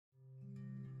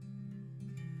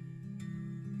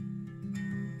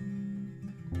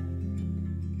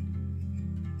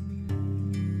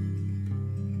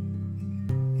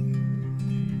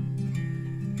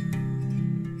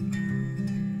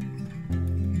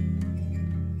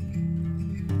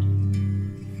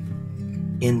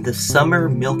In the summer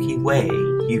Milky Way,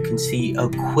 you can see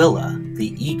Aquila,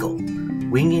 the eagle,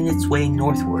 winging its way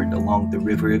northward along the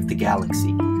river of the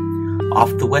galaxy.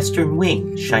 Off the western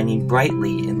wing, shining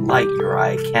brightly in light your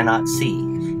eye cannot see,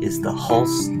 is the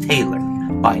Hulse-Taylor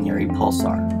binary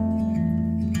pulsar.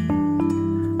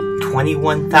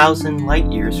 21,000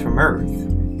 light-years from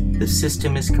Earth, the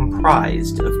system is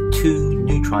comprised of two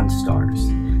neutron stars,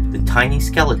 the tiny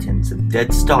skeletons of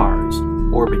dead stars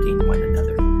orbiting one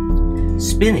another.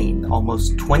 Spinning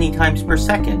almost 20 times per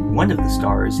second, one of the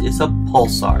stars is a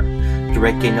pulsar,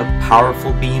 directing a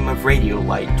powerful beam of radio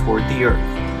light toward the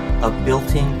Earth, a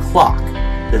built-in clock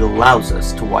that allows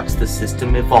us to watch the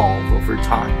system evolve over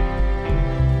time.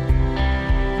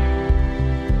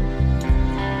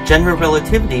 General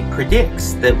relativity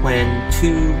predicts that when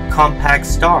two compact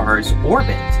stars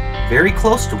orbit very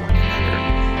close to one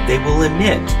another, they will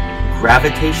emit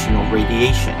gravitational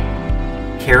radiation,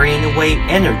 carrying away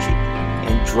energy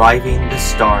and driving the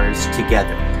stars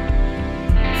together.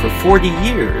 For 40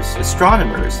 years,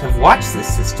 astronomers have watched this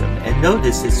system and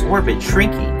noticed its orbit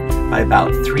shrinking by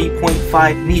about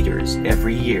 3.5 meters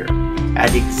every year,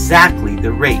 at exactly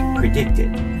the rate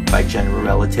predicted by general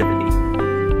relativity.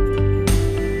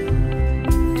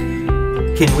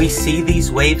 Can we see these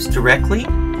waves directly?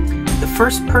 The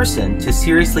first person to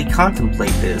seriously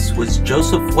contemplate this was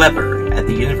Joseph Weber at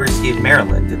the University of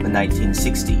Maryland in the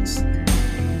 1960s.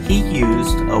 He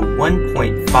used a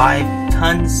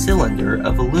 1.5-ton cylinder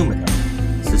of aluminum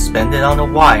suspended on a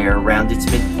wire around its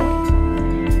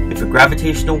midpoint. If a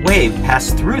gravitational wave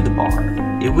passed through the bar,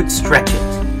 it would stretch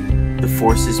it. The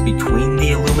forces between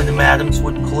the aluminum atoms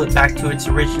would pull it back to its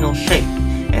original shape,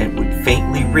 and it would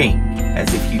faintly ring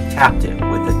as if you tapped it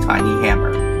with a tiny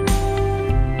hammer.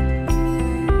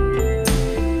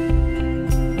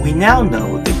 We now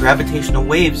know that gravitational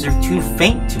waves are too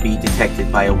faint to be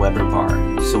detected by a Weber bar,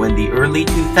 so in the early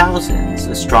 2000s,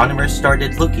 astronomers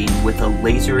started looking with a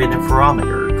laser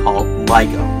interferometer called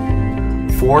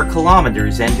LIGO. 4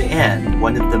 kilometers end to end,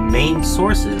 one of the main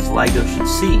sources LIGO should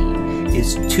see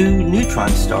is two neutron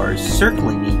stars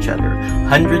circling each other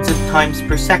hundreds of times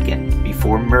per second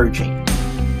before merging.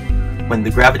 When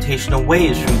the gravitational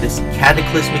waves from this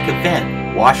cataclysmic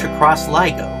event wash across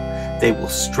LIGO, they will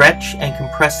stretch and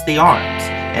compress the arms,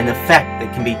 an effect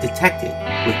that can be detected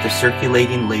with the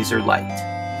circulating laser light.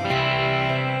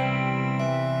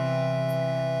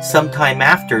 Sometime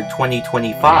after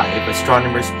 2025,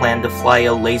 astronomers plan to fly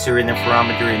a laser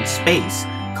interferometer in space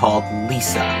called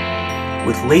LISA,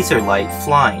 with laser light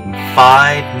flying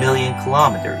 5 million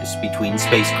kilometers between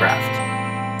spacecraft.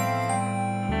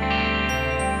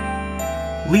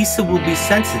 LISA will be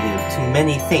sensitive to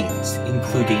many things,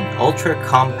 including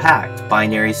ultra-compact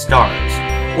binary stars,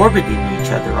 orbiting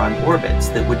each other on orbits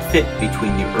that would fit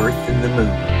between the Earth and the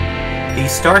Moon.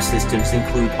 These star systems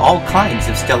include all kinds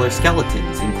of stellar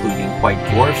skeletons, including white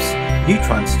dwarfs,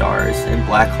 neutron stars, and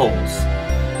black holes.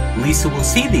 LISA will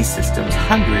see these systems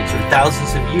hundreds or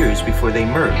thousands of years before they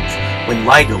merge, when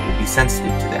LIGO will be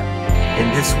sensitive to them.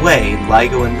 In this way,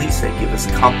 LIGO and LISA give us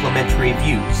complementary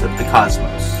views of the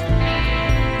cosmos.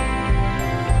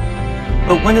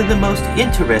 But one of the most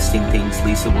interesting things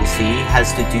LISA will see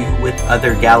has to do with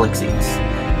other galaxies.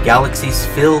 Galaxies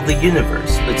fill the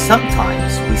universe, but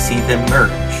sometimes we see them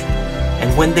merge.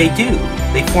 And when they do,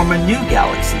 they form a new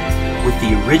galaxy, with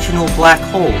the original black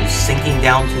holes sinking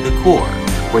down to the core,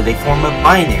 where they form a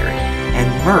binary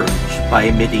and merge by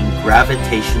emitting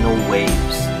gravitational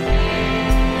waves.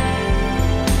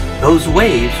 Those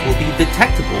waves will be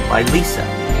detectable by LISA,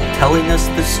 telling us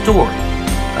the story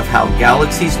of how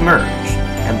galaxies merge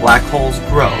and black holes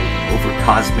grow over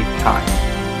cosmic time.